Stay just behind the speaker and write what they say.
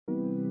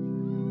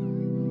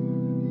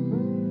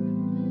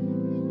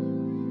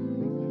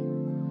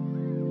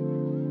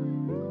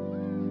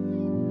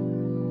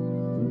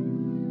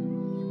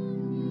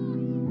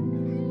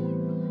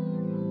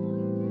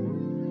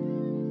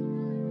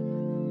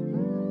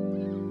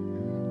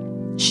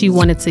She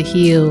wanted to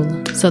heal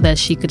so that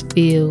she could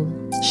feel.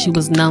 She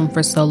was numb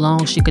for so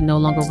long she could no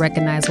longer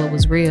recognize what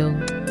was real.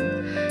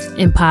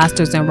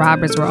 Imposters and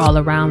robbers were all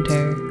around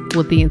her,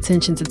 with the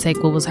intention to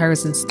take what was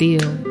hers and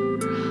steal.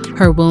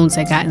 Her wounds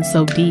had gotten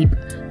so deep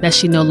that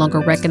she no longer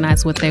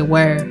recognized what they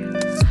were.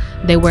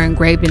 They were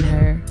engraved in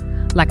her,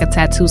 like a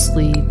tattoo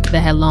sleeve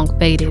that had long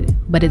faded,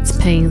 but its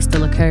pain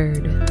still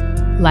occurred.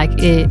 Like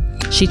it,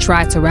 she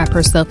tried to wrap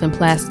herself in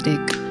plastic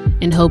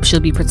in hope she'll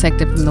be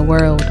protected from the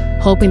world,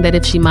 hoping that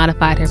if she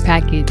modified her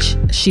package,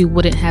 she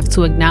wouldn't have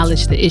to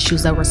acknowledge the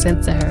issues that were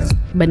sent to her,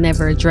 but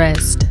never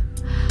addressed.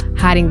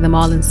 Hiding them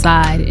all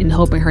inside and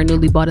hoping her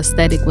newly bought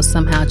aesthetic would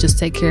somehow just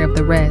take care of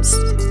the rest,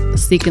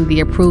 seeking the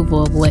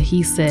approval of what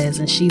he says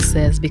and she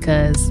says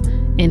because,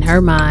 in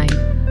her mind,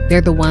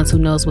 they're the ones who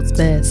knows what's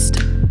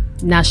best.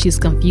 Now she's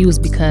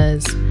confused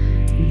because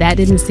that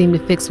didn't seem to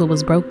fix what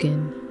was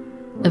broken.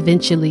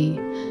 Eventually,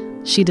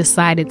 she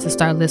decided to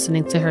start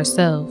listening to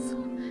herself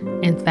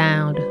and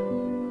found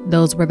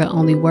those were the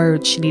only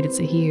words she needed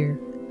to hear,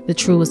 the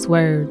truest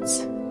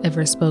words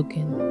ever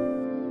spoken.